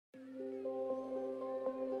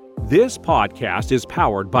This podcast is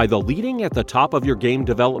powered by the Leading at the Top of Your Game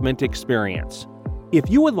development experience. If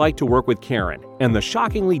you would like to work with Karen and the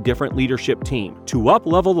shockingly different leadership team to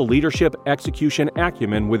up-level the leadership execution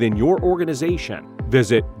acumen within your organization,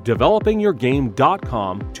 visit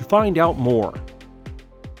developingyourgame.com to find out more.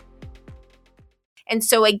 And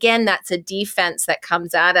so again, that's a defense that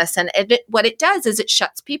comes at us. And what it does is it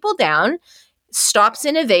shuts people down, stops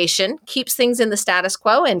innovation, keeps things in the status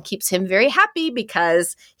quo, and keeps him very happy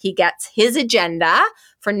because he gets his agenda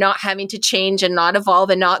for not having to change and not evolve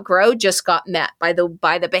and not grow just got met by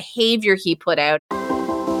the behavior he put out.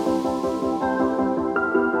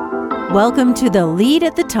 Welcome to the Lead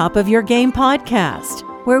at the Top of Your Game podcast,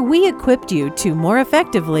 where we equipped you to more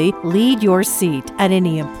effectively lead your seat at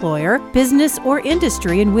any employer, business, or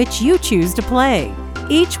industry in which you choose to play.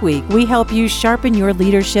 Each week, we help you sharpen your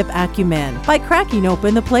leadership acumen by cracking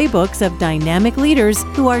open the playbooks of dynamic leaders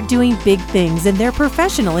who are doing big things in their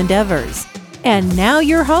professional endeavors. And now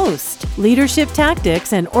your host, leadership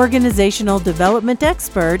tactics and organizational development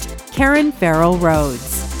expert, Karen Farrell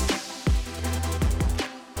Rhodes.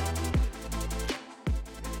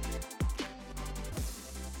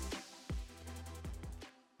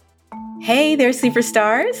 Hey there,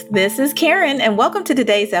 superstars. This is Karen, and welcome to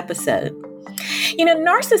today's episode. You know,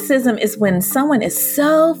 narcissism is when someone is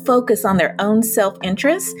so focused on their own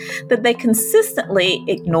self-interest that they consistently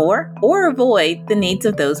ignore or avoid the needs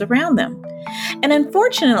of those around them. And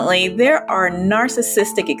unfortunately, there are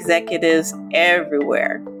narcissistic executives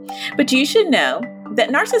everywhere. But you should know that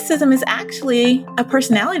narcissism is actually a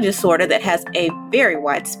personality disorder that has a very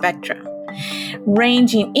wide spectrum,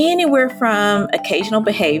 ranging anywhere from occasional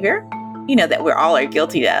behavior, that we all are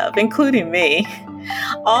guilty of, including me,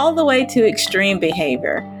 all the way to extreme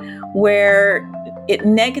behavior, where it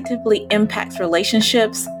negatively impacts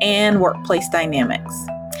relationships and workplace dynamics.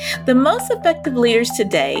 The most effective leaders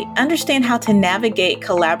today understand how to navigate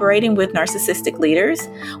collaborating with narcissistic leaders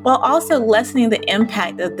while also lessening the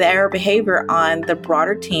impact of their behavior on the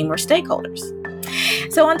broader team or stakeholders.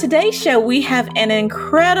 So on today's show, we have an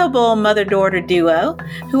incredible mother-daughter duo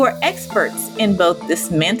who are experts in both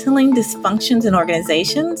dismantling dysfunctions in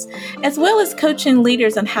organizations, as well as coaching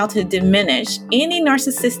leaders on how to diminish any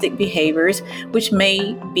narcissistic behaviors which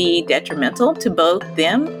may be detrimental to both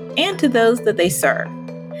them and to those that they serve.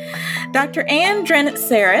 Dr. Ann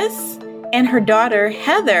Dranitsaris and her daughter,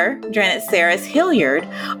 Heather Dranitsaris Hilliard,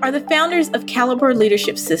 are the founders of Caliber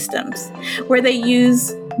Leadership Systems, where they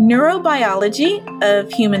use neurobiology of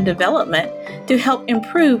human development to help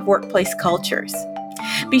improve workplace cultures.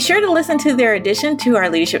 Be sure to listen to their addition to our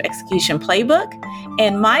Leadership Execution Playbook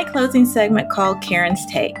and my closing segment called Karen's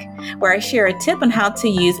Take, where I share a tip on how to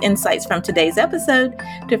use insights from today's episode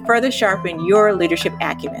to further sharpen your leadership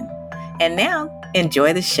acumen. And now,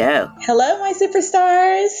 enjoy the show. Hello, my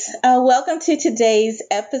superstars. Welcome to today's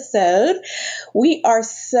episode. We are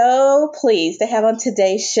so pleased to have on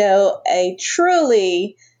today's show a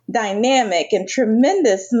truly dynamic and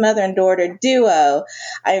tremendous mother and daughter duo.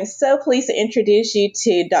 I am so pleased to introduce you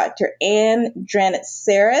to Dr. Ann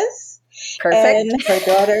Dranitsaris. Perfect. And her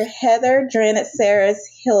daughter, Heather Dranitsaris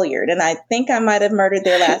Hilliard. And I think I might have murdered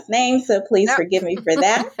their last name, so please forgive me for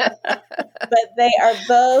that. But they are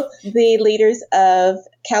both the leaders of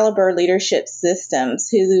Caliber Leadership Systems,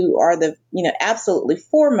 who are the absolutely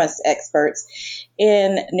foremost experts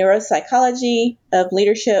in neuropsychology of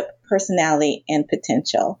leadership, personality, and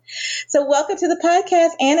potential. So welcome to the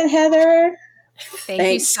podcast, Ann and Heather.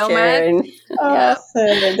 Thanks, you so Karen. Much.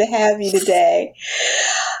 Awesome to have you today.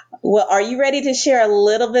 Well, are you ready to share a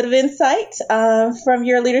little bit of insight from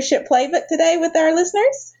your leadership playbook today with our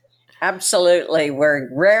listeners? Absolutely. We're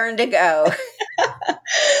raring to go.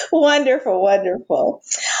 Wonderful, wonderful.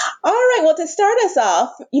 All right. Well, to start us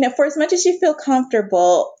off, for as much as you feel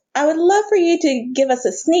comfortable, I would love for you to give us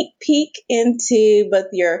a sneak peek into both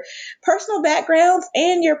your personal backgrounds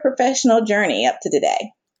and your professional journey up to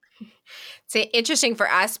today. It's interesting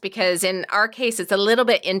for us because in our case, it's a little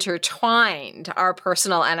bit intertwined, our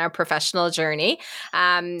personal and our professional journey.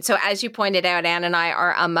 So as you pointed out, Ann and I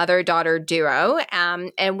are a mother-daughter duo,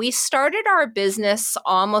 and we started our business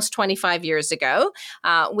almost 25 years ago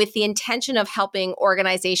with the intention of helping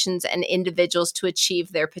organizations and individuals to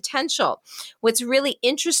achieve their potential. What's really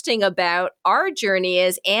interesting about our journey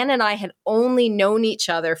is Ann and I had only known each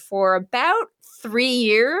other for about 3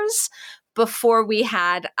 years before we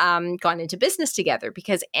had gone into business together,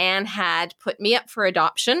 because Ann had put me up for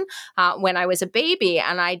adoption when I was a baby,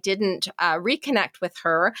 and I didn't reconnect with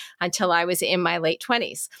her until I was in my late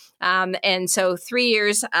 20s. And so 3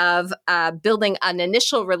 years of building an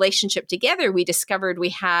initial relationship together, we discovered we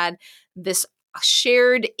had this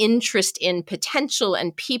shared interest in potential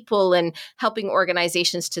and people and helping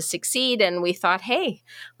organizations to succeed. And we thought, hey,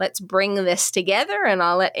 let's bring this together, and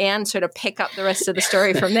I'll let Anne sort of pick up the rest of the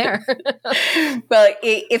story from there. Well,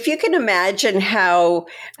 if you can imagine how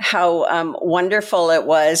wonderful it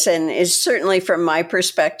was, and is certainly from my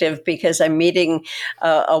perspective, because I'm meeting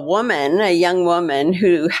a young woman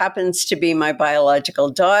who happens to be my biological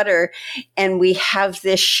daughter, and we have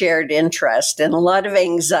this shared interest and a lot of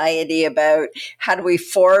anxiety about how do we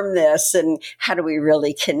form this and how do we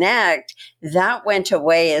really connect. That went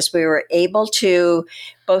away as we were able to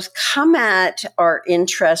both come at our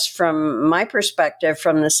interest from my perspective,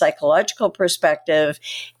 from the psychological perspective,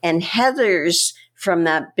 and Heather's from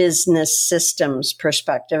that business systems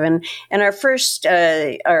perspective. And our first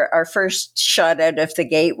shot out of the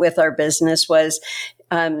gate with our business was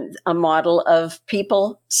a model of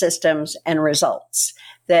people, systems, and results.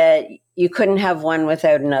 That you couldn't have one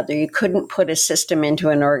without another. You couldn't put a system into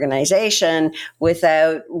an organization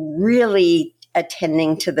without really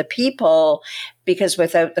attending to the people, because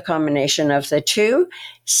without the combination of the two,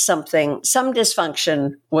 some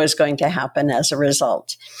dysfunction was going to happen as a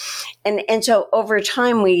result. And so over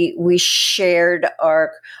time, we shared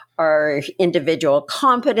our individual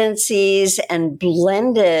competencies and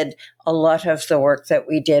blended a lot of the work that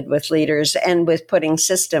we did with leaders and with putting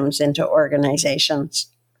systems into organizations.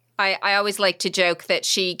 I always like to joke that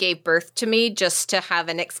she gave birth to me just to have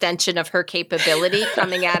an extension of her capability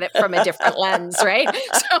coming at it from a different lens, right?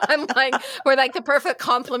 So I'm like, we're like the perfect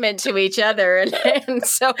complement to each other. And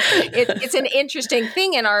so it's an interesting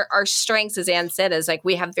thing. And our strengths, as Anne said, is like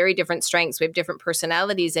we have very different strengths. We have different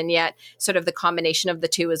personalities. And yet sort of the combination of the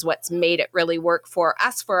two is what's made it really work for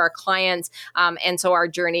us, for our clients. And so our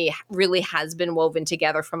journey really has been woven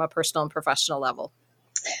together from a personal and professional level.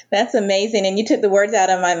 That's amazing. And you took the words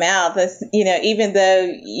out of my mouth. Even though,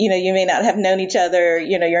 you may not have known each other,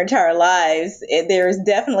 your entire lives, there's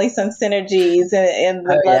definitely some synergies in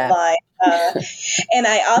the bloodline. Yeah. And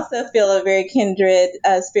I also feel a very kindred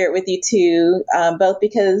spirit with you too, both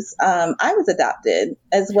because I was adopted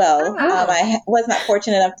as well. Oh, wow. I was not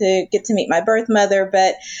fortunate enough to get to meet my birth mother,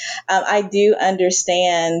 but I do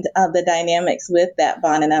understand the dynamics with that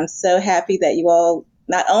bond. And I'm so happy that you all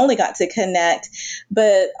not only got to connect,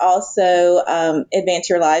 but also advance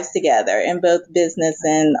your lives together in both business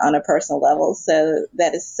and on a personal level. So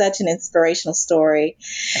that is such an inspirational story.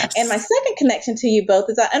 Yes. And my second connection to you both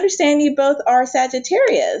is I understand you both are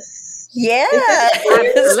Sagittarius. Yeah,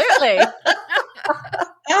 absolutely.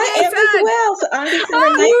 I am as well. So I'm December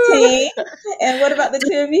 19th. And what about the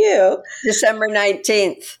two of you? December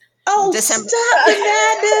 19th. Oh, stop the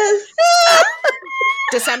madness.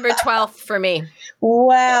 December 12th for me.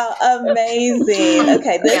 Wow, amazing.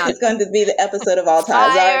 Okay, this is going to be the episode of all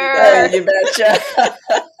times. Oh, you betcha.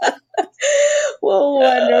 Well,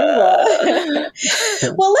 wonderful.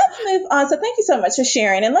 Well, let's move on. So thank you so much for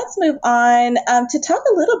sharing. And let's move on to talk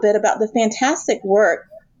a little bit about the fantastic work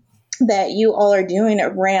that you all are doing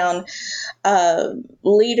around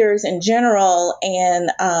leaders in general and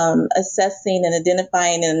assessing and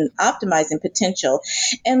identifying and optimizing potential.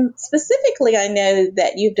 And specifically, I know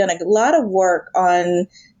that you've done a lot of work on,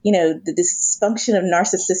 the dysfunction of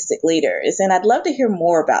narcissistic leaders. And I'd love to hear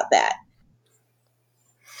more about that.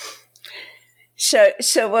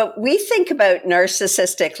 So what we think about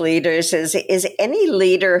narcissistic leaders is any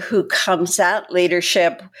leader who comes at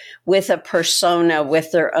leadership with a persona,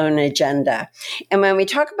 with their own agenda. And when we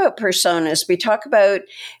talk about personas, we talk about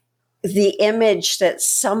the image that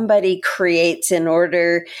somebody creates in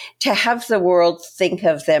order to have the world think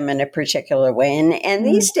of them in a particular way. And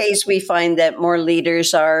these days we find that more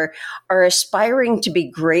leaders are aspiring to be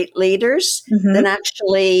great leaders than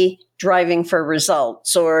actually driving for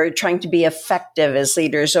results or trying to be effective as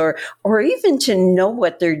leaders or even to know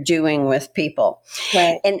what they're doing with people.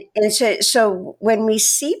 Right. And so when we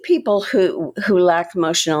see people who lack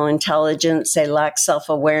emotional intelligence, they lack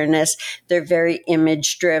self-awareness, they're very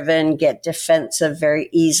image driven, get defensive very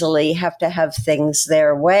easily, have to have things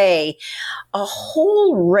their way, a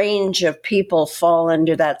whole range of people fall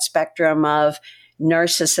under that spectrum of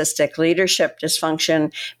narcissistic leadership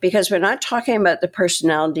dysfunction, because we're not talking about the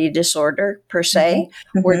personality disorder per se.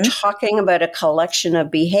 We're talking about a collection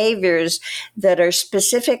of behaviors that are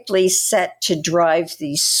specifically set to drive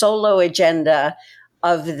the solo agenda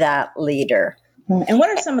of that leader. And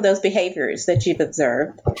what are some of those behaviors that you've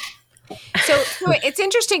observed? So it's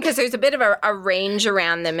interesting because there's a bit of a range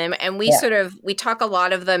around them, and we we talk a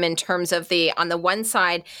lot of them in terms of on the one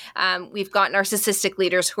side, we've got narcissistic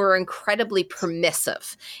leaders who are incredibly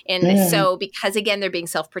permissive, and so because again they're being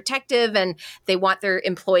self-protective and they want their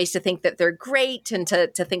employees to think that they're great and to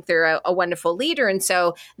think they're a wonderful leader, and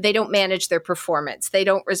so they don't manage their performance, they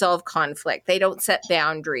don't resolve conflict, they don't set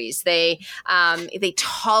boundaries, they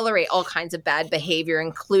tolerate all kinds of bad behavior,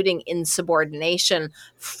 including insubordination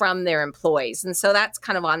from their employees. And so that's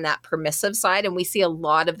kind of on that permissive side. And we see a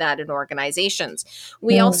lot of that in organizations.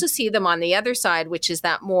 We also see them on the other side, which is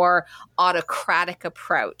that more autocratic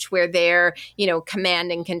approach where they're,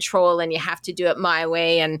 command and control and you have to do it my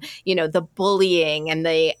way. And, the bullying and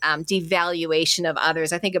the devaluation of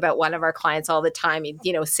others. I think about one of our clients all the time,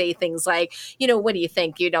 say things like, what do you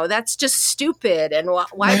think? That's just stupid. And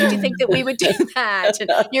why would you think that we would do that?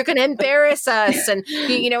 And you're going to embarrass us. And,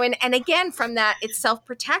 and again, from that, it's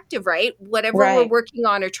self-protective, right? Whatever we're working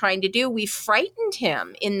on or trying to do, we frightened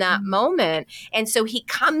him in that moment. And so he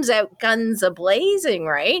comes out guns a-blazing,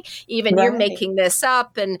 right? Even you're making this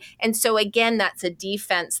up. And so again, that's a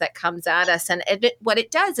defense that comes at us. And what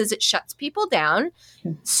it does is it shuts people down,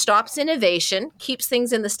 stops innovation, keeps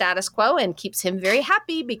things in the status quo, and keeps him very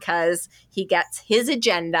happy because he gets his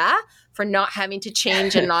agenda for not having to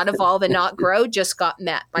change and not evolve and not grow just got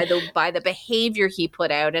met by the behavior he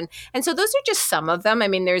put out. And so those are just some of them. I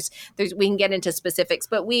mean, there's we can get into specifics,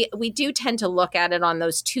 but we do tend to look at it on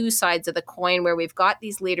those two sides of the coin where we've got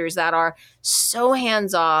these leaders that are so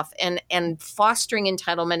hands off and fostering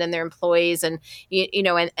entitlement in their employees and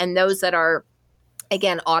those that are,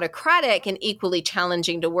 again, autocratic and equally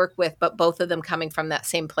challenging to work with, but both of them coming from that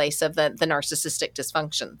same place of the narcissistic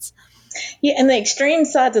dysfunctions. Yeah, and the extreme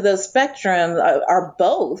sides of those spectrums are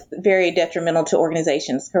both very detrimental to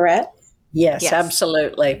organizations, correct? Yes.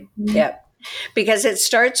 Absolutely. Yeah. Because it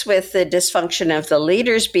starts with the dysfunction of the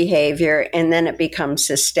leader's behavior and then it becomes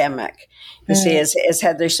systemic. You see, as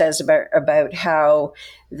Heather says about how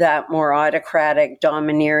that more autocratic,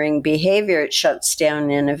 domineering behavior, it shuts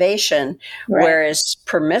down innovation, whereas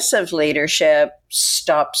permissive leadership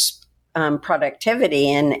stops productivity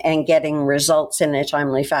and getting results in a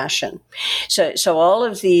timely fashion. So all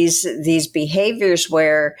of these behaviors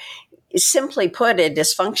where, simply put, a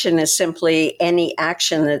dysfunction is simply any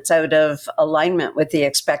action that's out of alignment with the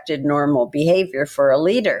expected normal behavior for a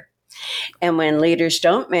leader. And when leaders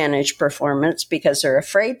don't manage performance because they're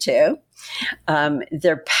afraid to,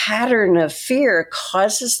 their pattern of fear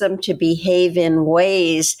causes them to behave in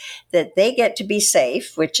ways that they get to be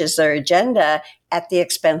safe, which is their agenda, at the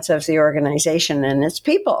expense of the organization and its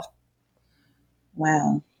people.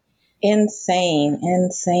 Wow. Insanely.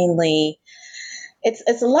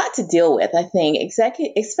 It's a lot to deal with, I think,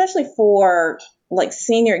 especially for like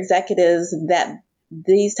senior executives that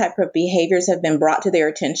these type of behaviors have been brought to their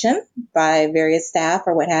attention by various staff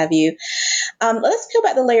or what have you. Let's peel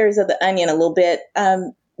back the layers of the onion a little bit.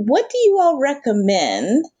 What do you all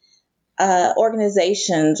recommend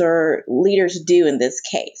organizations or leaders do in this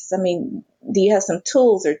case? I mean, do you have some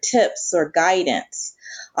tools or tips or guidance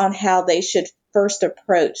on how they should first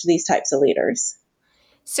approach these types of leaders?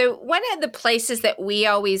 So one of the places that we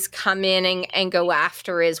always come in and go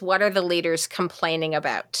after is what are the leaders complaining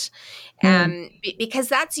about? Because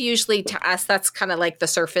that's usually, to us, that's kind of like the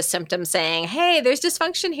surface symptom saying, hey, there's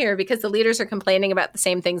dysfunction here because the leaders are complaining about the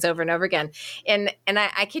same things over and over again. And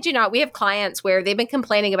I kid you not, we have clients where they've been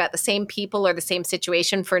complaining about the same people or the same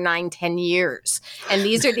situation for 9-10 years. And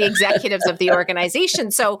these are the executives of the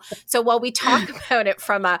organization. So while we talk about it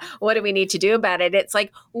from a, what do we need to do about it? It's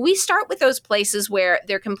like, we start with those places where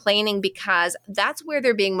they're complaining because that's where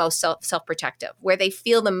they're being most self-protective, where they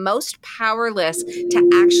feel the most powerless to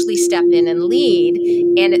actually step in and lead,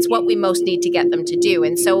 and it's what we most need to get them to do.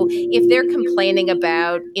 And so if they're complaining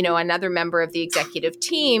about, another member of the executive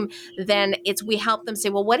team, then we help them say,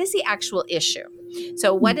 well, what is the actual issue?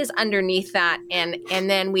 So what is underneath that? And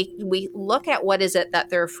then we look at what is it that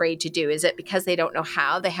they're afraid to do. Is it because they don't know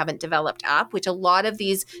how, they haven't developed up, which a lot of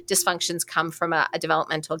these dysfunctions come from a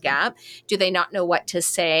developmental gap? Do they not know what to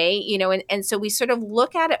say? And so we sort of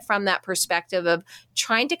look at it from that perspective of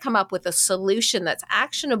trying to come up with a solution that's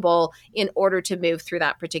actionable in order to move through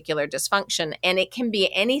that particular dysfunction. And it can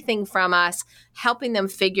be anything from us helping them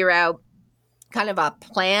figure out kind of a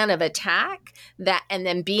plan of attack and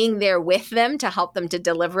then being there with them to help them to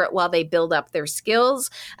deliver it while they build up their skills,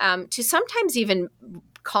 to sometimes even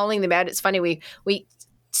calling them out. It's funny, we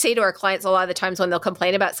say to our clients a lot of the times when they'll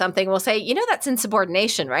complain about something, we'll say, that's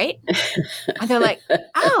insubordination, right? And they're like,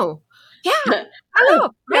 oh, Yeah. I know.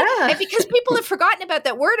 Right? Yeah. And because people have forgotten about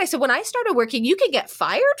that word, I said, when I started working, you could get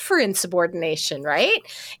fired for insubordination, right?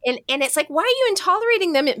 And it's like, why are you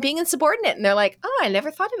tolerating them being insubordinate? And they're like, oh, I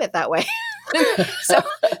never thought of it that way. so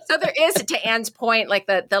there is, to Anne's point, like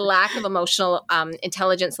the lack of emotional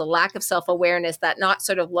intelligence, the lack of self-awareness, that not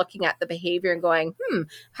sort of looking at the behavior and going,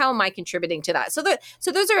 how am I contributing to that? So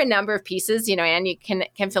those are a number of pieces, and you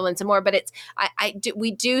can fill in some more, but it's,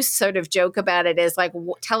 we do sort of joke about it as like,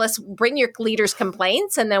 bring your leaders'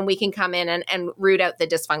 complaints, and then we can come in and root out the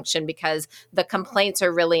dysfunction, because the complaints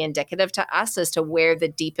are really indicative to us as to where the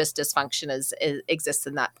deepest dysfunction exists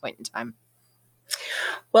in that point in time.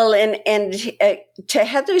 Well, and to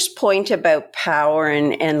Heather's point about power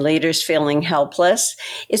and leaders feeling helpless,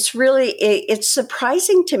 it's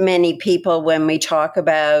surprising to many people when we talk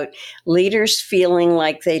about leaders feeling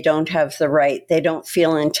like they don't have the right, they don't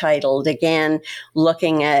feel entitled. Again,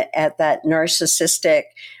 looking at that narcissistic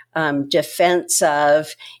defense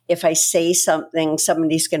of, if I say something,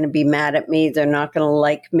 somebody's going to be mad at me. They're not going to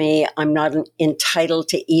like me. I'm not entitled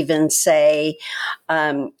to even say,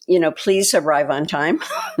 please arrive on time.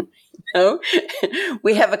 No,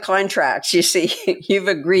 we have a contract. You see, you've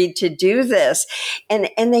agreed to do this. And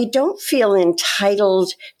they don't feel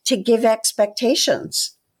entitled to give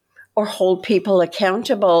expectations or hold people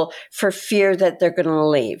accountable for fear that they're going to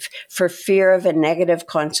leave, for fear of a negative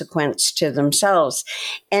consequence to themselves.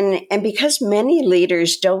 And because many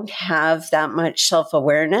leaders don't have that much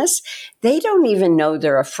self-awareness, they don't even know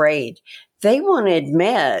they're afraid. They won't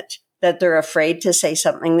admit that they're afraid to say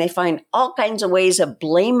something. They find all kinds of ways of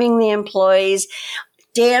blaming the employees.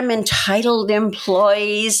 Damn entitled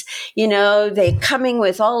employees, they're coming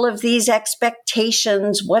with all of these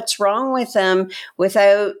expectations. What's wrong with them?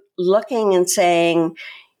 Without looking and saying,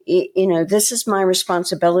 this is my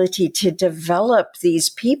responsibility to develop these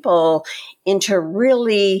people into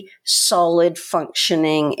really solid,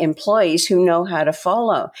 functioning employees who know how to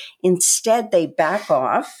follow. Instead, they back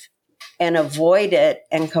off and avoid it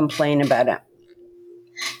and complain about it.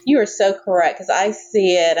 You are so correct, because I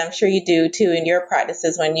see it. I'm sure you do too in your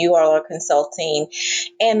practices when you all are consulting.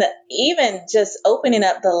 And even just opening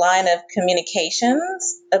up the line of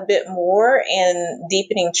communications a bit more and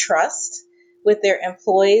deepening trust with their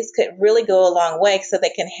employees could really go a long way, so they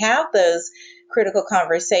can have those critical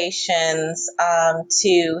conversations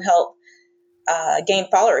to help gain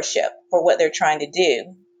followership for what they're trying to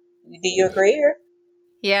do. Do you agree?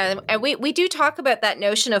 Yeah, and we do talk about that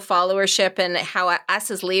notion of followership, and how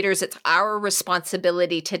us as leaders, it's our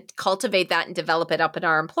responsibility to cultivate that and develop it up in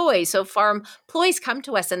our employees. So if our employees come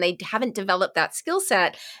to us and they haven't developed that skill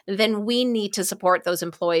set, then we need to support those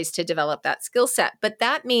employees to develop that skill set. But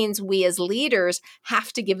that means we as leaders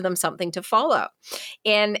have to give them something to follow.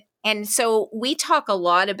 And so we talk a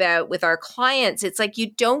lot about with our clients, it's like,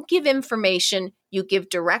 you don't give information, you give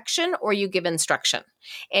direction or you give instruction.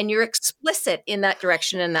 And you're explicit in that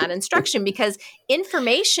direction and that instruction, because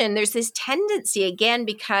information, there's this tendency, again,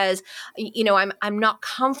 because, I'm not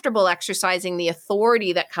comfortable exercising the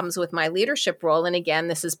authority that comes with my leadership role. And again,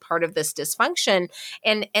 this is part of this dysfunction.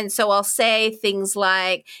 And so I'll say things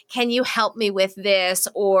like, can you help me with this?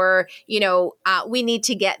 Or, we need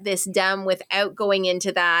to get this done, without going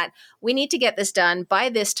into that. We need to get this done by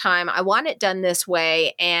this time. I want it done this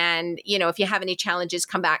way. And, if you have any challenges,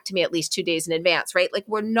 come back to me at least 2 days in advance, right? Like,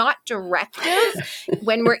 we're not directive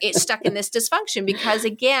when we're stuck in this dysfunction, because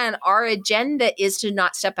again, our agenda is to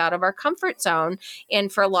not step out of our comfort zone. And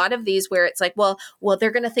for a lot of these where it's like, well,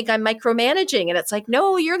 they're going to think I'm micromanaging. And it's like,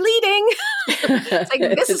 no, you're leading. It's like,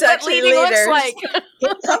 this is what leading looks like.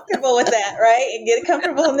 Get comfortable with that, right? And get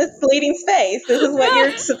comfortable in this leading space. This is what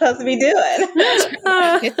you're supposed to be doing.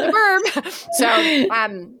 It's the verb. So,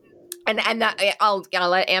 and that, I'll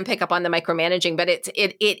let Anne pick up on the micromanaging, but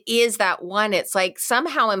it is that one. It's like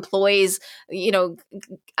somehow employees,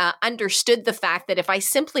 understood the fact that if I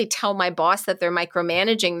simply tell my boss that they're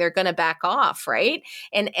micromanaging, they're going to back off, right?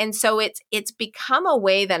 And so it's become a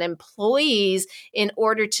way that employees, in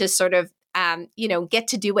order to sort of get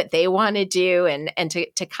to do what they want to do and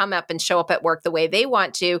to come up and show up at work the way they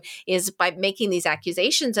want to, is by making these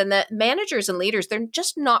accusations. And the managers and leaders, they're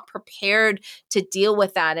just not prepared to deal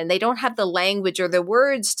with that. And they don't have the language or the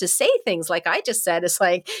words to say things like I just said. It's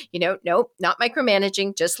like, nope, not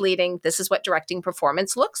micromanaging, just leading. This is what directing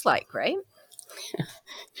performance looks like, right?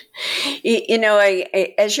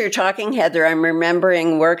 As you're talking, Heather, I'm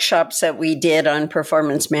remembering workshops that we did on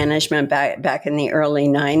performance management back in the early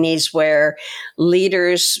 90s, where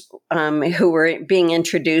leaders who were being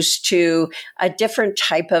introduced to a different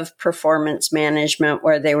type of performance management,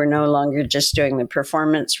 where they were no longer just doing the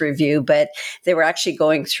performance review, but they were actually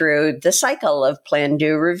going through the cycle of plan,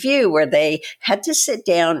 do, review, where they had to sit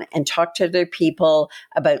down and talk to their people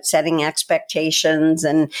about setting expectations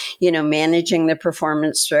and, managing the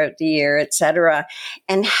performance throughout the year, et cetera,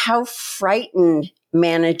 and how frightened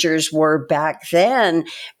managers were back then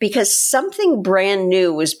because something brand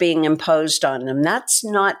new was being imposed on them. That's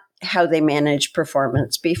not how they managed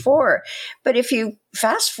performance before. But if you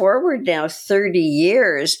fast forward now 30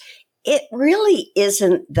 years, it really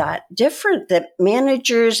isn't that different, that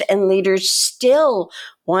managers and leaders still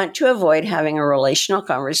want to avoid having a relational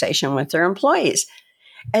conversation with their employees,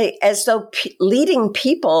 as though leading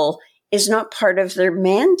people is not part of their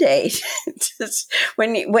mandate.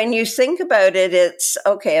 When you think about it, it's,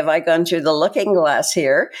 okay, have I gone through the looking glass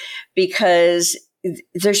here? Because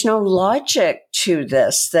there's no logic to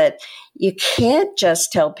this, that you can't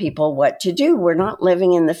just tell people what to do. We're not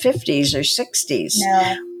living in the 50s or 60s.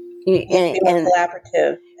 No, and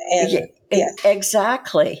collaborative. And yes.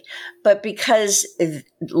 Exactly. But because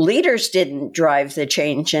leaders didn't drive the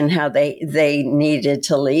change in how they needed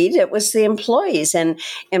to lead, it was the employees. And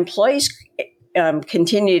employees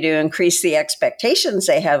continue to increase the expectations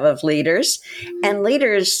they have of leaders. And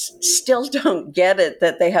leaders still don't get it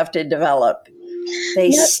that they have to develop.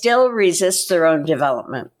 They still resist their own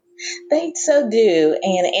development. They so do.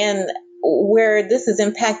 And where this is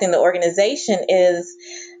impacting the organization is,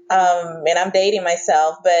 and I'm dating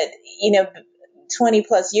myself, but 20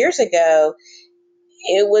 plus years ago,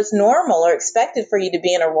 it was normal or expected for you to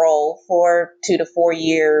be in a role for 2 to 4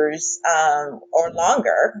 years or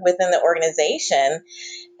longer within the organization.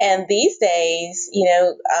 And these days,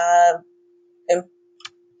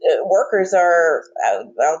 workers are,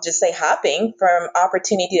 I'll just say, hopping from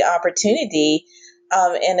opportunity to opportunity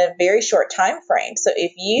in a very short time frame. So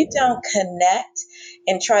if you don't connect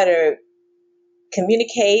and try to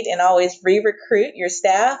communicate and always re-recruit your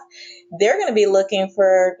staff, they're going to be looking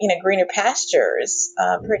for, greener pastures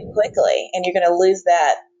pretty quickly. And you're going to lose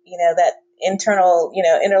that, that internal,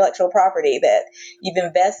 intellectual property that you've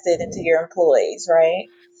invested into your employees, right?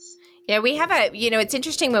 Yeah, we have it's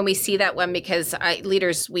interesting when we see that one, because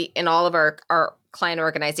leaders, we in all of our client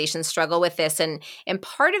organizations struggle with this. And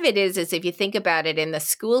part of it is if you think about it, in the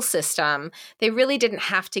school system, they really didn't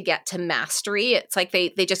have to get to mastery. It's like they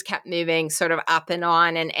just kept moving sort of up and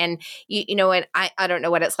on. And I don't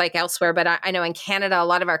know what it's like elsewhere, but I know in Canada, a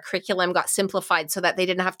lot of our curriculum got simplified so that they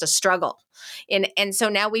didn't have to struggle. And so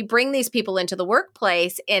now we bring these people into the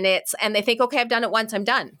workplace and they think, okay, I've done it once, I'm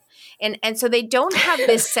done. And so they don't have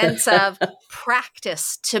this sense of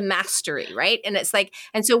practice to mastery, right? And it's like,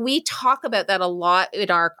 and so we talk about that a lot in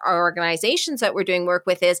our organizations that we're doing work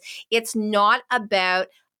with. Is it's not about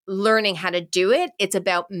learning how to do it. It's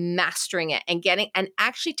about mastering it and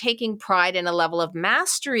actually taking pride in a level of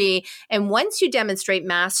mastery. And once you demonstrate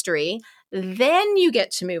mastery, then you get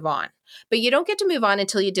to move on. But you don't get to move on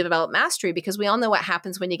until you develop mastery, because we all know what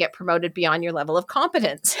happens when you get promoted beyond your level of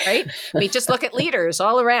competence, right? We just look at leaders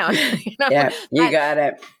all around. Yeah, you got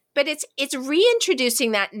it. But it's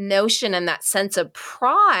reintroducing that notion and that sense of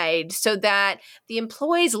pride so that the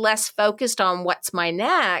employee is less focused on what's my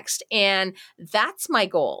next. And that's my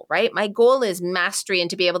goal, right? My goal is mastery and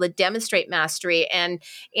to be able to demonstrate mastery. And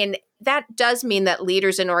that does mean that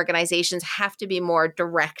leaders in organizations have to be more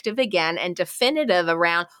directive again and definitive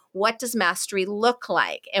around what does mastery look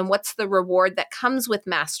like and what's the reward that comes with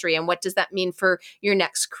mastery and what does that mean for your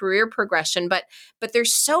next career progression. But they're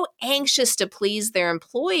so anxious to please their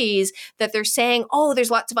employees that they're saying, oh,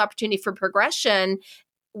 there's lots of opportunity for progression,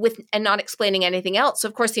 and not explaining anything else. So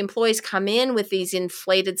of course the employees come in with these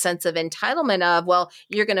inflated sense of entitlement of, well,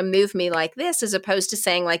 you're going to move me like this, as opposed to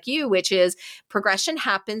saying like you, which is progression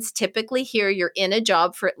happens typically here. You're in a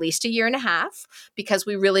job for at least 1.5 years because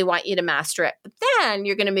we really want you to master it. But then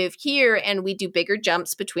you're going to move here and we do bigger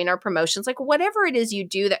jumps between our promotions, like whatever it is you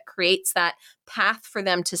do that creates that path for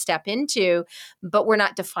them to step into, but we're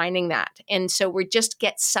not defining that. And so we just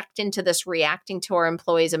get sucked into this reacting to our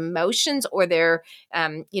employees' emotions or their,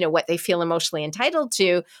 what they feel emotionally entitled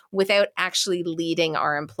to, without actually leading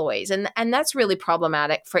our employees. And that's really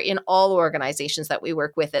problematic for in all organizations that we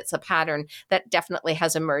work with. It's a pattern that definitely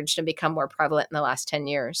has emerged and become more prevalent in the last 10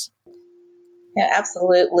 years. Yeah,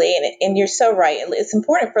 absolutely. And you're so right. It's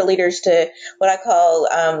important for leaders to, what I call,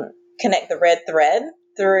 connect the red thread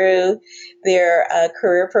through their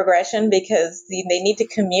career progression, because they need to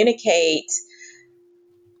communicate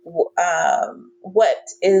what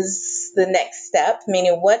is the next step,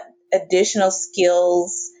 meaning what additional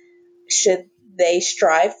skills should they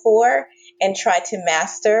strive for and try to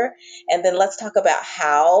master. And then let's talk about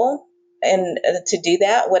how and to do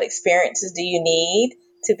that. What experiences do you need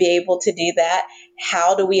to be able to do that?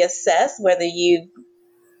 How do we assess whether you've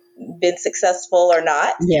been successful or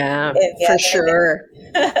not? Yeah, for sure.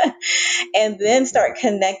 And then start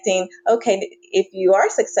connecting, okay, if you are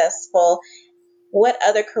successful, what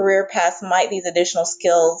other career paths might these additional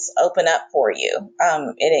skills open up for you?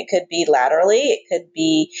 And it could be laterally, it could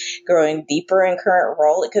be growing deeper in current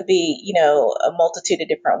role, it could be, a multitude of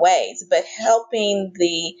different ways. But helping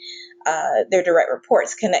their direct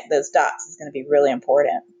reports connect those dots is going to be really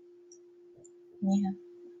important. Yeah.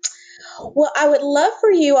 Well, I would love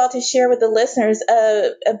for you all to share with the listeners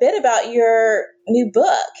a bit about your new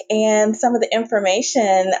book and some of the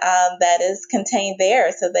information that is contained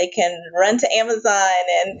there, so they can run to Amazon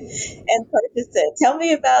and purchase it. Tell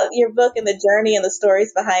me about your book and the journey and the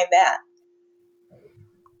stories behind that.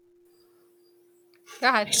 Go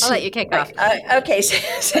ahead. I'll let you kick off. Okay.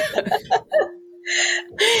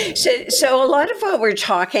 So a lot of what we're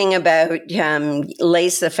talking about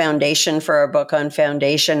lays the foundation for our book on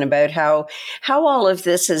Foundation, about how all of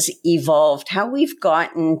this has evolved, how we've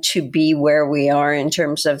gotten to be where we are in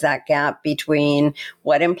terms of that gap between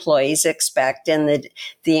what employees expect and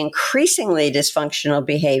the increasingly dysfunctional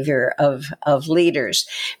behavior of leaders,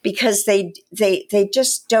 because they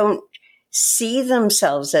just don't see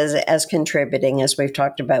themselves as contributing, as we've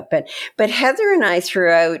talked about. But Heather and I,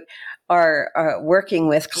 throughout are working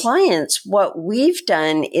with clients, what we've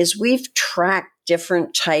done is we've tracked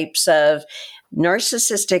different types of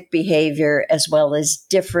narcissistic behavior as well as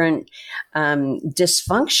different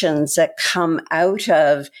dysfunctions that come out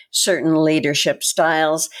of certain leadership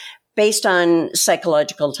styles based on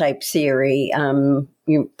psychological type theory.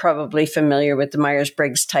 You're probably familiar with the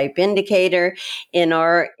Myers-Briggs type indicator. In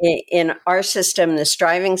our system, the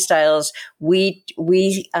striving styles, we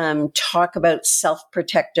talk about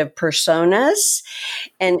self-protective personas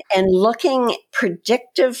and looking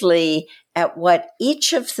predictively at what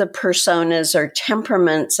each of the personas or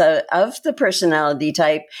temperaments of the personality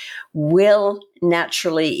type will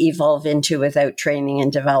naturally evolve into without training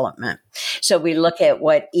and development. So we look at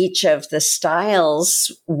what each of the styles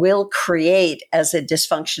will create as a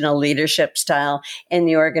dysfunctional leadership style and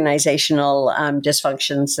the organizational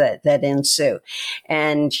dysfunctions that ensue.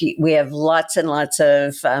 And we have lots and lots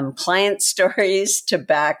of client stories to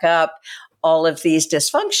back up all of these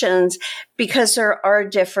dysfunctions, because there are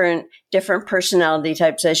different personality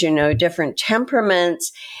types, as you know, different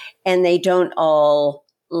temperaments, and they don't all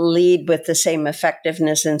lead with the same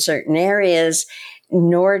effectiveness in certain areas,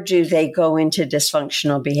 nor do they go into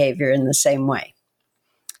dysfunctional behavior in the same way.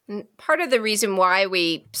 Part of the reason why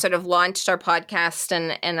we sort of launched our podcast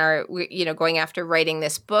and are, going after writing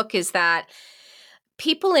this book is that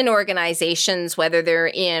people in organizations, whether they're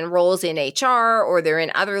in roles in HR or they're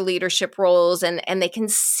in other leadership roles, and they can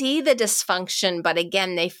see the dysfunction, but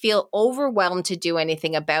again, they feel overwhelmed to do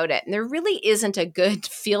anything about it. And there really isn't a good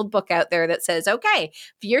field book out there that says, okay,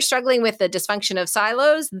 if you're struggling with the dysfunction of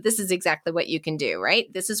silos, this is exactly what you can do,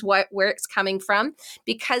 right? This is where it's coming from,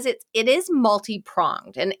 because it is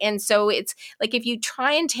multi-pronged. And so it's like, if you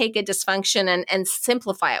try and take a dysfunction and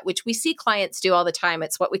simplify it, which we see clients do all the time,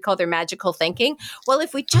 it's what we call their magical thinking. Well,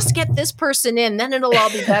 if we just get this person in, then it'll all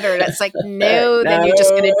be better. And it's like, no, then you're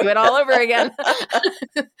just going to do it all over again.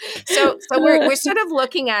 So we're sort of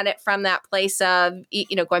looking at it from that place of,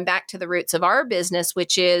 going back to the roots of our business,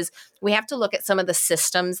 which is we have to look at some of the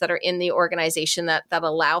systems that are in the organization that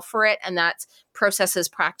allow for it. And that's processes,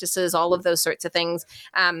 practices, all of those sorts of things.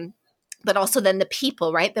 But also then the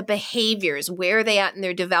people, right? The behaviors, where are they at in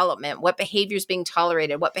their development? What behavior is being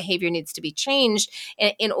tolerated? What behavior needs to be changed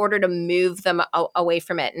in order to move them away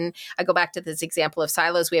from it? And I go back to this example of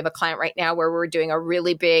silos. We have a client right now where we're doing a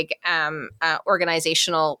really big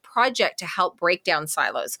organizational project to help break down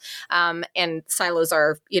silos. And silos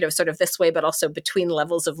are, sort of this way, but also between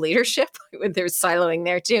levels of leadership. There's siloing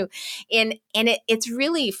there too. And it's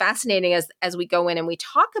really fascinating as we go in and we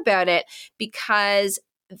talk about it, because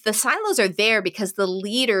the silos are there because the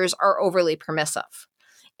leaders are overly permissive,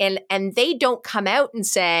 and they don't come out and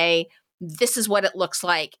say, this is what it looks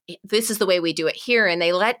like. This is the way we do it here. And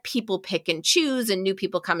they let people pick and choose, and new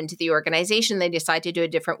people come into the organization. They decide to do a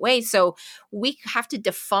different way. So we have to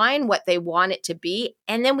define what they want it to be.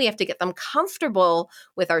 And then we have to get them comfortable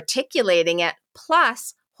with articulating it,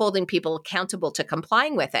 plus holding people accountable to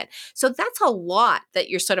complying with it. So that's a lot that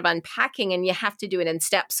you're sort of unpacking, and you have to do it in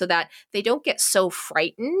steps so that they don't get so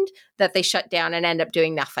frightened that they shut down and end up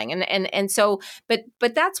doing nothing. And so,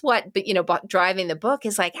 but that's what, driving the book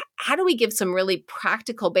is like, how do we give some really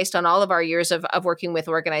practical, based on all of our years of working with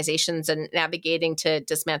organizations and navigating to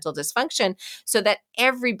dismantle dysfunction, so that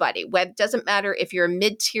everybody, it doesn't matter if you're a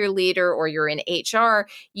mid-tier leader or you're in HR,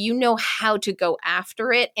 you know how to go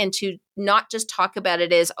after it, and to not just talk about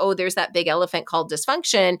it as, oh, there's that big elephant called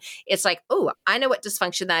dysfunction. It's like, oh, I know what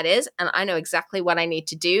dysfunction that is, and I know exactly what I need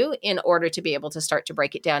to do in order to be able to start to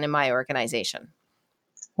break it down in my organization.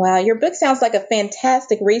 Wow, your book sounds like a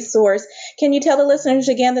fantastic resource. Can you tell the listeners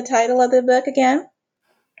again the title of the book again?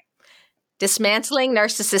 Dismantling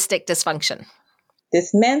Narcissistic Dysfunction.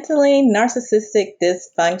 Dismantling Narcissistic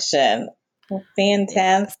Dysfunction. Well,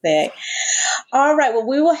 fantastic. All right. Well,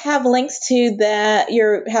 we will have links to that.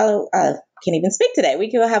 Can't even speak today. We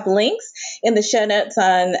will have links in the show notes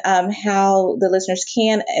on how the listeners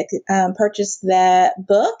can purchase that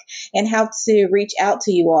book, and how to reach out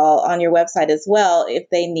to you all on your website as well if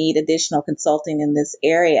they need additional consulting in this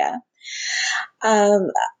area.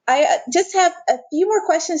 I just have a few more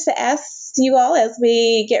questions to ask you all as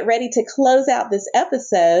we get ready to close out this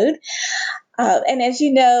episode. And as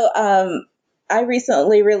you know, I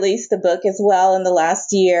recently released a book as well in the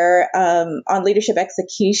last year on leadership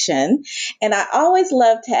execution. And I always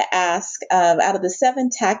love to ask, out of the 7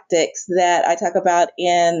 tactics that I talk about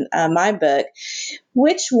in my book,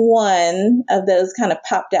 which one of those kind of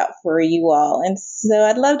popped out for you all? And so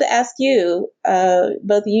I'd love to ask you,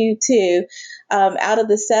 both you too, out of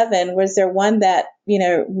the 7, was there one that,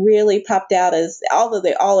 really popped out as, although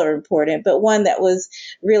they all are important, but one that was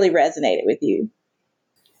really resonated with you?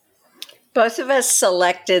 Both of us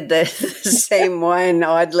selected the same one,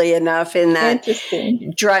 oddly enough, in that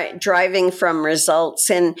driving from results.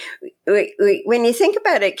 And when you think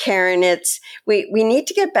about it, Karen, we need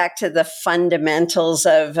to get back to the fundamentals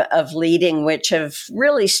of leading, which have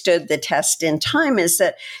really stood the test in time, is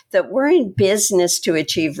that we're in business to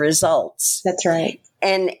achieve results. That's right.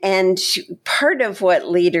 And part of what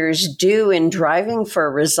leaders do in driving for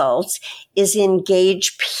results is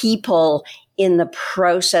engage people in the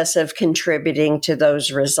process of contributing to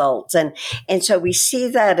those results. And so we see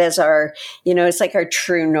that as our, it's like our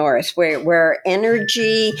true north, where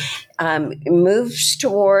energy moves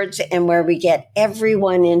towards, and where we get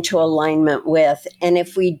everyone into alignment with. And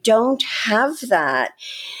if we don't have that,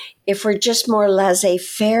 if we're just more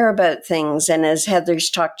laissez-faire about things, and as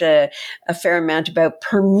Heather's talked a fair amount about,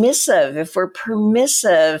 permissive, if we're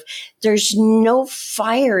permissive, there's no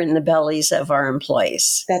fire in the bellies of our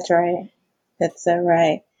employees. That's right. That's so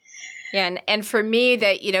right. Yeah. And for me,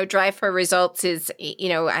 that, drive for results is,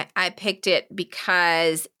 I picked it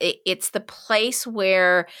because it's the place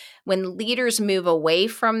where when leaders move away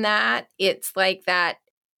from that, it's like that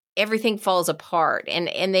everything falls apart,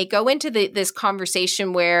 and they go into this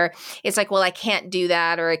conversation where it's like, well, I can't do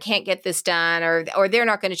that, or I can't get this done, or they're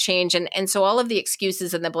not going to change. And so all of the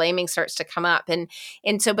excuses and the blaming starts to come up.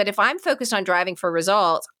 And so, but if I'm focused on driving for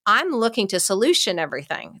results, I'm looking to solution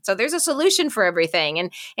everything. So there's a solution for everything.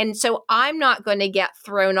 And so I'm not going to get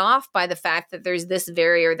thrown off by the fact that there's this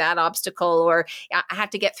very or that obstacle, or I have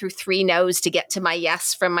to get through 3 no's to get to my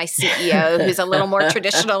yes from my CEO, who's a little more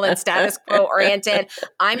traditional and status quo oriented.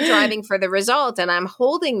 I'm driving for the result, and I'm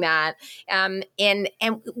holding that. And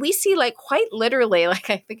we see, like, quite literally, like,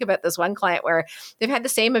 I think about this one client where they've had the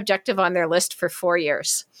same objective on their list for 4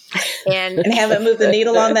 years. And haven't moved the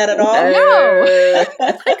needle on that at all? No.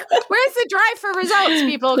 Like, where's the drive for results,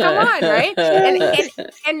 people? Come on, right?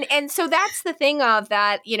 And so that's the thing of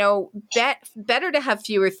that, better to have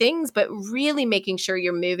fewer things, but really making sure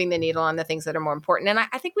you're moving the needle on the things that are more important. And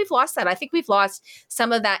I think we've lost that. I think we've lost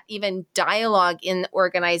some of that even dialogue in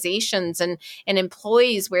organizations and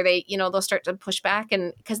employees, where they, they'll start to push back,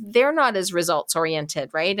 and because they're not as results oriented,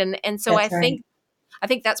 right? And so that's right. I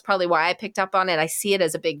think that's probably why I picked up on it. I see it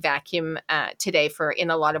as a big vacuum today in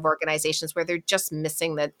a lot of organizations where they're just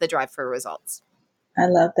missing the drive for results. I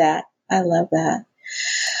love that.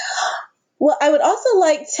 Well, I would also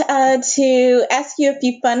like to ask you a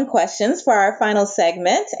few fun questions for our final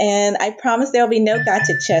segment, and I promise there will be no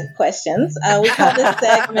gotcha check questions. We call this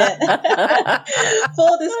segment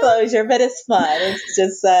full disclosure, but it's fun. It's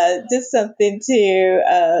just something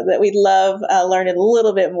that we love learning a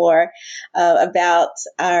little bit more about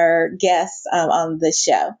our guests on the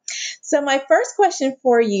show. So my first question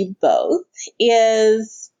for you both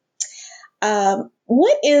is,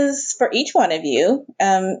 what is, for each one of you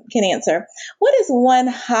can answer, what is one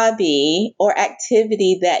hobby or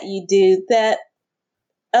activity that you do that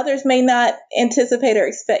others may not anticipate or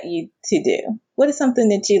expect you to do? What is something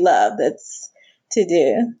that you love that's to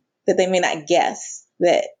do that they may not guess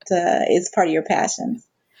that is part of your passion?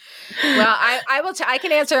 Well, I will. I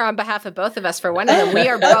can answer on behalf of both of us. For one of them, we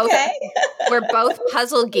are both we're both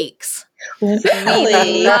puzzle geeks.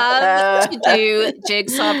 Really? We love to do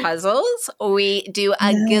jigsaw puzzles. We do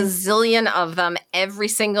a gazillion of them every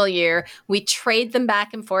single year. We trade them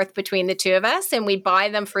back and forth between the two of us, and we buy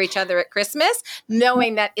them for each other at Christmas,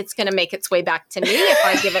 knowing that it's going to make its way back to me if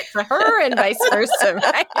I give it to her, and vice versa.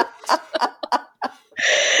 Right?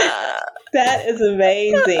 That is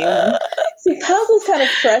amazing. See, puzzles kind of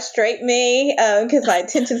frustrate me because my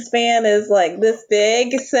attention span is like this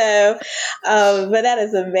big. So, but that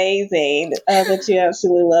is amazing that you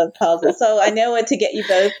absolutely love puzzles. So I know what to get you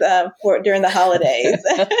both for during the holidays.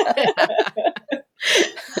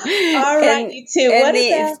 All right, you two. What is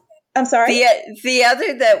that? I'm sorry. The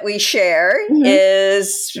other that we share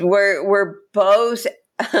is we're both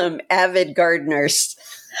avid gardeners.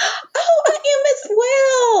 Oh, I am as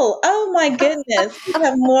well. Oh my goodness, we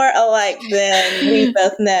have more alike than we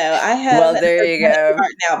both know. I have. Well, there you go.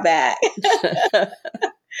 Now back.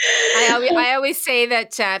 I always say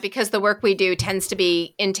that because the work we do tends to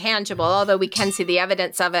be intangible, although we can see the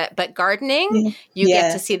evidence of it. But gardening, you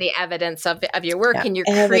get to see the evidence of your work, and you're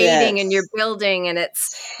creating and you're building, and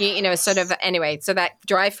it's sort of anyway. So that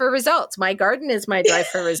drive for results. My garden is my drive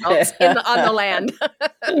for results on the land.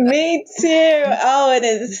 Me too. Oh, it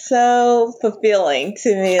is so fulfilling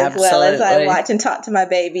to me as well as I watch and talk to my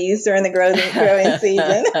babies during the growing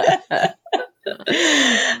season.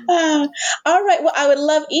 All right. Well, I would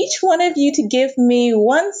love each one of you to give me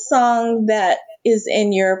one song that is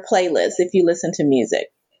in your playlist if you listen to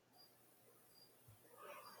music.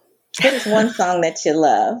 What is one song that you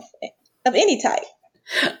love of any type?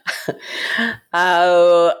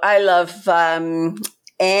 Oh, I love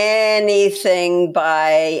anything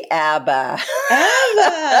by ABBA.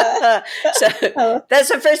 ABBA! So that's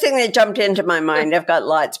the first thing that jumped into my mind. I've got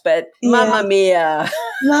lots, but Mamma Mia.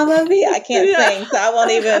 Mamma Mia. I can't sing, so I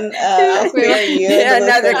won't even spare you. Yeah,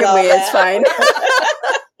 neither can we. It's fine.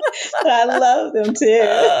 But I love them too.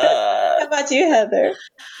 How about you, Heather?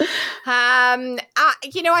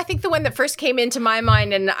 I think the one that first came into my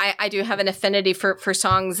mind, and I do have an affinity for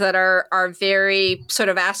songs that are very sort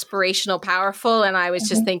of aspirational, powerful. And I was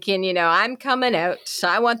just thinking, I'm coming out.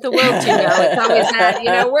 I want the world to know. It's always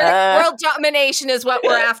that, world domination is what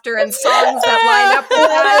we're after, and songs that line up with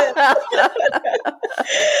that.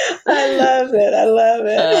 I love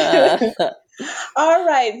it. All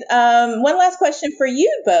right. One last question for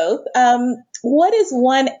you both. What is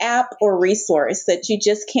one app or resource that you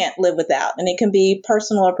just can't live without? And it can be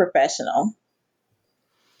personal or professional.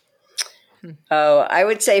 Oh, I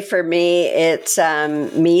would say for me, it's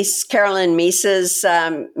Meese, Carolyn Meese's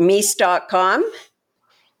Meese.com.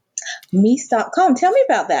 Meese.com. Tell me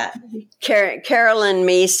about that. Carolyn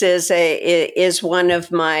Meese is one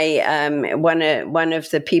of my one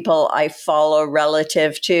of the people I follow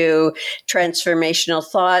relative to transformational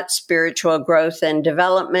thought, spiritual growth and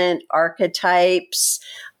development, archetypes,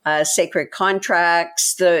 sacred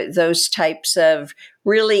contracts, those types of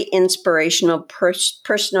really inspirational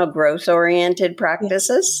personal growth oriented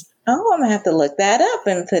practices. Oh, I'm gonna have to look that up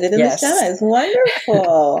and put it in the show. It's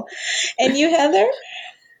wonderful. And you, Heather?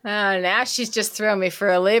 Oh, now she's just throwing me for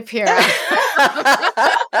a loop here. Well,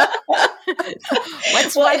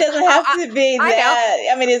 it doesn't have to be that.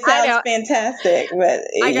 I mean, it sounds fantastic, but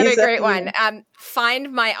I got a great one.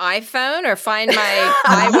 Find my iPhone or find my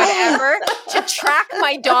whatever to track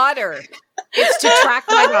my daughter. It's to track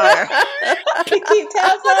my daughter. You keep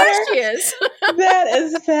tabs on her? There she is. That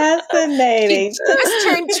is fascinating. She just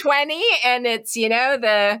turned 20, and it's,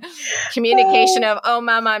 the communication of, oh,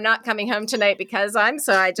 Mom, I'm not coming home tonight because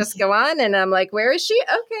so I just go on, and I'm like, where is she?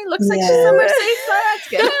 Okay, looks like she's somewhere safe, so that's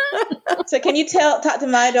good. So can you talk to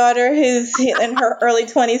my daughter who's in her early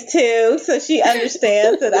 20s too, so she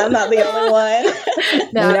understands that I'm not the only one?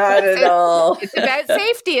 No, not at all. It's about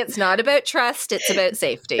safety. It's not about trust. It's about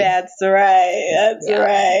safety. That's right.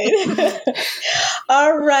 Right.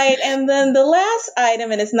 All right. And then the last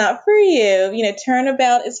item, and it's not for you,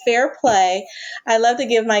 turnabout is fair play. I love to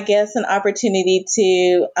give my guests an opportunity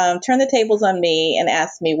to turn the tables on me and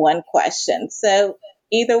ask me one question. So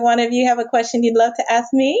either one of you have a question you'd love to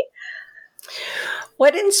ask me?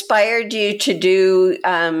 What inspired you to do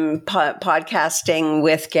podcasting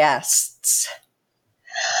with guests?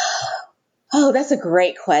 Oh, that's a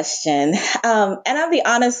great question. And I'll be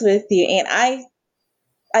honest with you, and I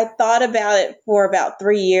thought about it for about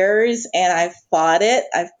 3 years, and I fought it.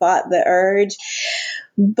 I fought the urge.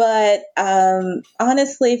 But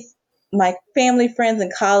honestly, my family, friends,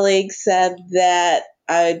 and colleagues said that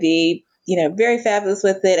I would be, very fabulous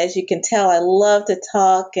with it. As you can tell, I love to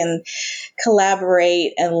talk and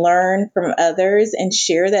collaborate and learn from others and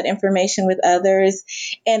share that information with others.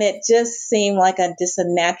 And it just seemed like just a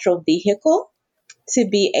natural vehicle to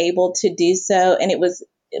be able to do so. And it was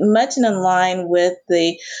much in line with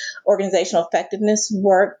the organizational effectiveness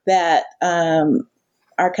work that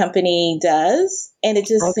our company does. And it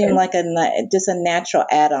just seemed like just a natural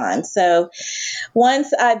add-on. So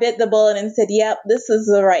once I bit the bullet and said, yep, this is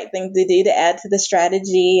the right thing to do to add to the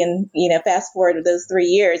strategy. And, fast forward to those 3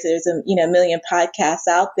 years, there's a million podcasts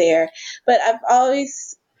out there. But I've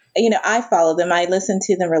always, I follow them. I listen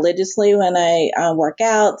to them religiously when I work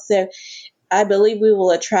out. So I believe we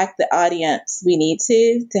will attract the audience we need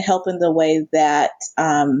to help in the way that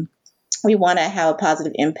we want to have a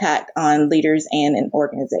positive impact on leaders and in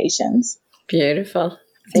organizations. Beautiful.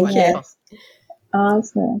 Thank you.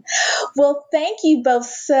 Awesome. Well, thank you both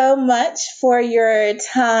so much for your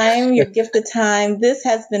time, your gift of time. This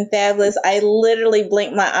has been fabulous. I literally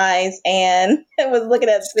blinked my eyes and was looking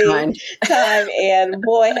at the time, and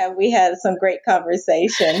boy, have we had some great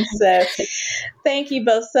conversations. So thank you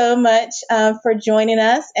both so much for joining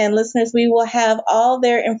us. And listeners, we will have all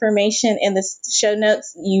their information in the show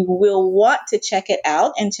notes. You will want to check it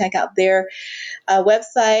out and check out their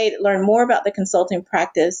website, learn more about the consulting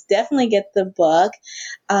practice. Definitely get the book.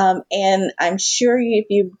 And I'm sure if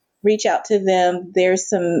you reach out to them, there's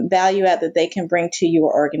some value add that they can bring to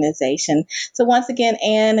your organization. So once again,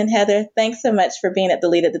 Ann and Heather, thanks so much for being at the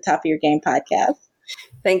Lead at the Top of Your Game podcast.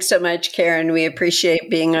 Thanks so much, Karen. We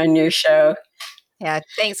appreciate being on your show. Yeah,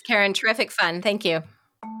 thanks, Karen. Terrific fun. Thank you.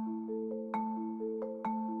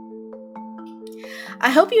 I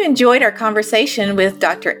hope you enjoyed our conversation with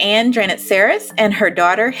Dr. Ann Dranitsaris and her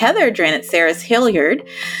daughter, Heather Dranitsaris Hilliard,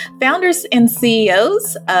 founders and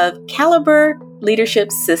CEOs of Caliber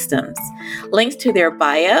Leadership Systems. Links to their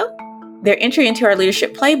bio, their entry into our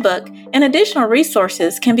leadership playbook, and additional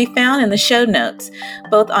resources can be found in the show notes,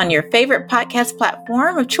 both on your favorite podcast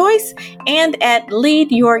platform of choice and at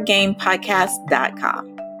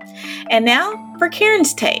leadyourgamepodcast.com. And now for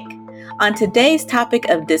Karen's take on today's topic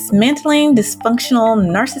of dismantling dysfunctional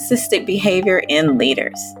narcissistic behavior in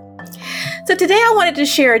leaders. So today I wanted to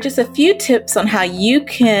share just a few tips on how you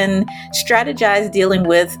can strategize dealing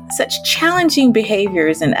with such challenging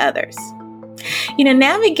behaviors in others.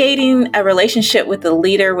 Navigating a relationship with a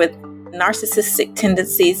leader with narcissistic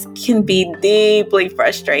tendencies can be deeply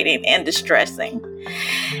frustrating and distressing.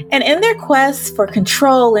 And in their quest for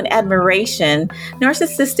control and admiration,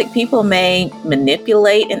 narcissistic people may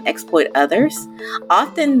manipulate and exploit others,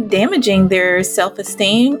 often damaging their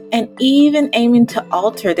self-esteem and even aiming to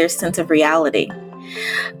alter their sense of reality.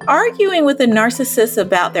 Arguing with a narcissist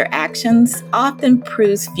about their actions often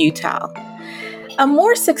proves futile. A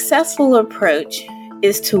more successful approach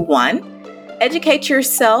is to 1, educate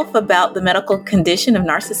yourself about the medical condition of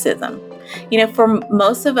narcissism. For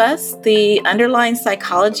most of us, the underlying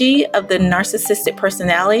psychology of the narcissistic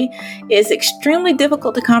personality is extremely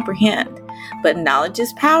difficult to comprehend. But knowledge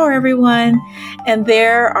is power, everyone. And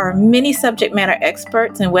there are many subject matter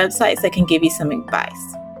experts and websites that can give you some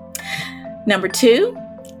advice. Number 2,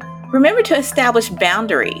 remember to establish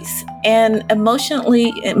boundaries and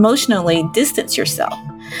emotionally distance yourself.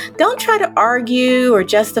 Don't try to argue or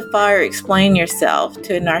justify or explain yourself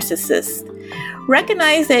to a narcissist.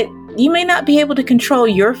 Recognize that you may not be able to control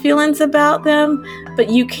your feelings about them, but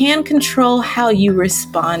you can control how you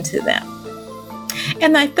respond to them.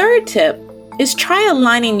 And my third tip is try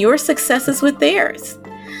aligning your successes with theirs.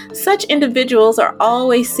 Such individuals are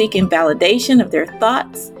always seeking validation of their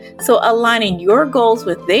thoughts, so aligning your goals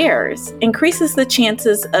with theirs increases the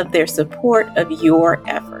chances of their support of your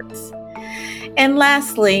efforts. And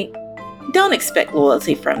lastly, don't expect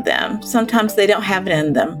loyalty from them. Sometimes they don't have it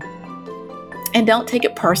in them. And don't take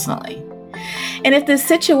it personally. And if the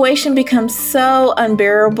situation becomes so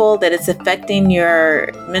unbearable that it's affecting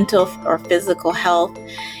your mental or physical health,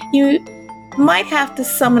 you might have to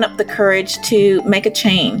summon up the courage to make a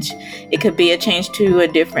change. It could be a change to a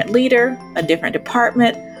different leader, a different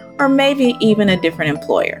department, or maybe even a different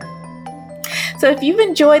employer. So if you've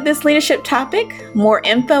enjoyed this leadership topic, more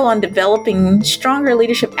info on developing stronger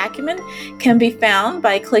leadership acumen can be found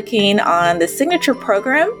by clicking on the signature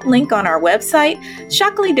program link on our website,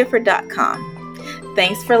 shockingly-different.com.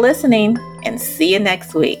 Thanks for listening and see you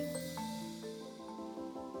next week.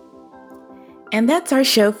 And that's our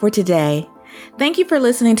show for today. Thank you for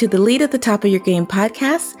listening to the Lead at the Top of Your Game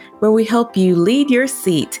podcast, where we help you lead your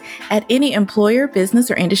seat at any employer, business,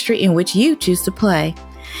 or industry in which you choose to play.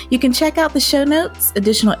 You can check out the show notes,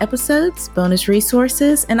 additional episodes, bonus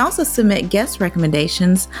resources, and also submit guest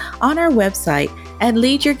recommendations on our website at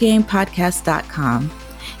leadyourgamepodcast.com.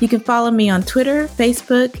 You can follow me on Twitter,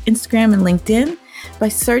 Facebook, Instagram, and LinkedIn by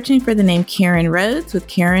searching for the name Karen Rhodes, with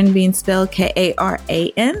Karen being spelled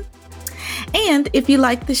Karan. And if you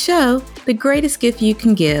like the show, the greatest gift you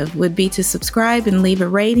can give would be to subscribe and leave a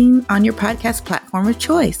rating on your podcast platform of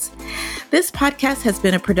choice. This podcast has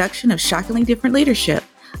been a production of Shockingly Different Leadership,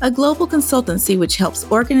 a global consultancy which helps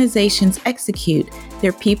organizations execute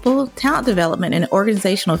their people, talent development, and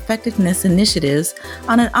organizational effectiveness initiatives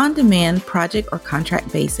on an on-demand project or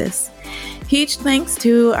contract basis. Huge thanks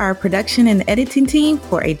to our production and editing team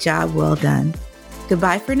for a job well done.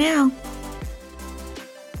 Goodbye for now.